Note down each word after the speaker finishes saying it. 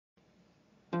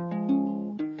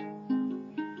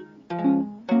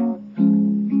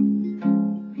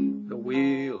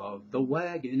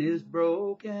wagon is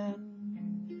broken.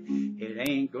 It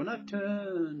ain't gonna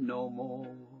turn no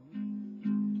more.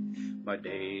 My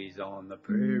days on the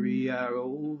prairie are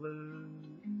over.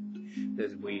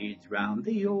 There's weeds round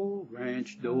the old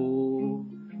ranch door.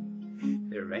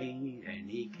 There ain't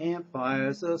any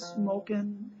campfires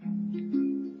a-smoking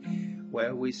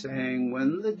where we sang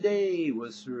when the day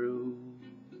was through.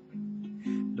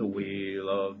 The wheel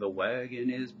of the wagon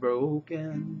is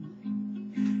broken.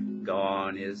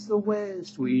 Gone is the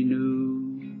West we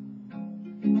knew.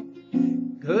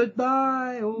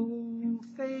 Goodbye, old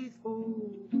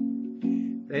faithful.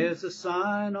 There's a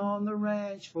sign on the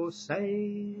ranch for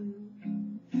sale.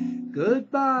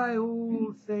 Goodbye,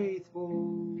 old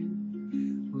faithful.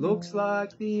 Looks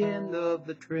like the end of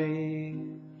the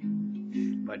trail.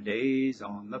 My days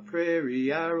on the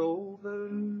prairie are over.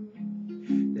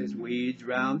 There's weeds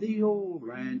round the old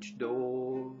ranch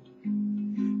door.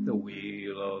 The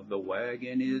wheel of the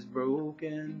wagon is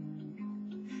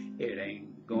broken. It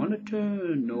ain't gonna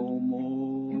turn no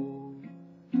more.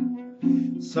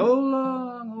 So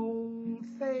long, old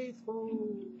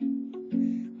faithful.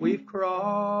 We've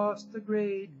crossed the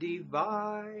great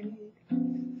divide.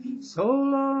 So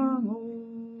long,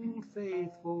 old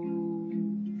faithful.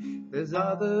 There's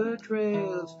other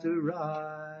trails to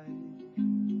ride.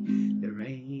 There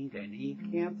ain't any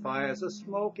campfires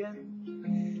a-smoking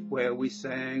where we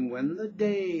sang when the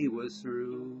day was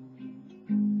through.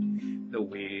 The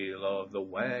wheel of the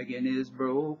wagon is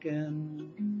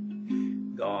broken.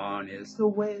 Gone is the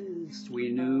West we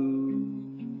knew.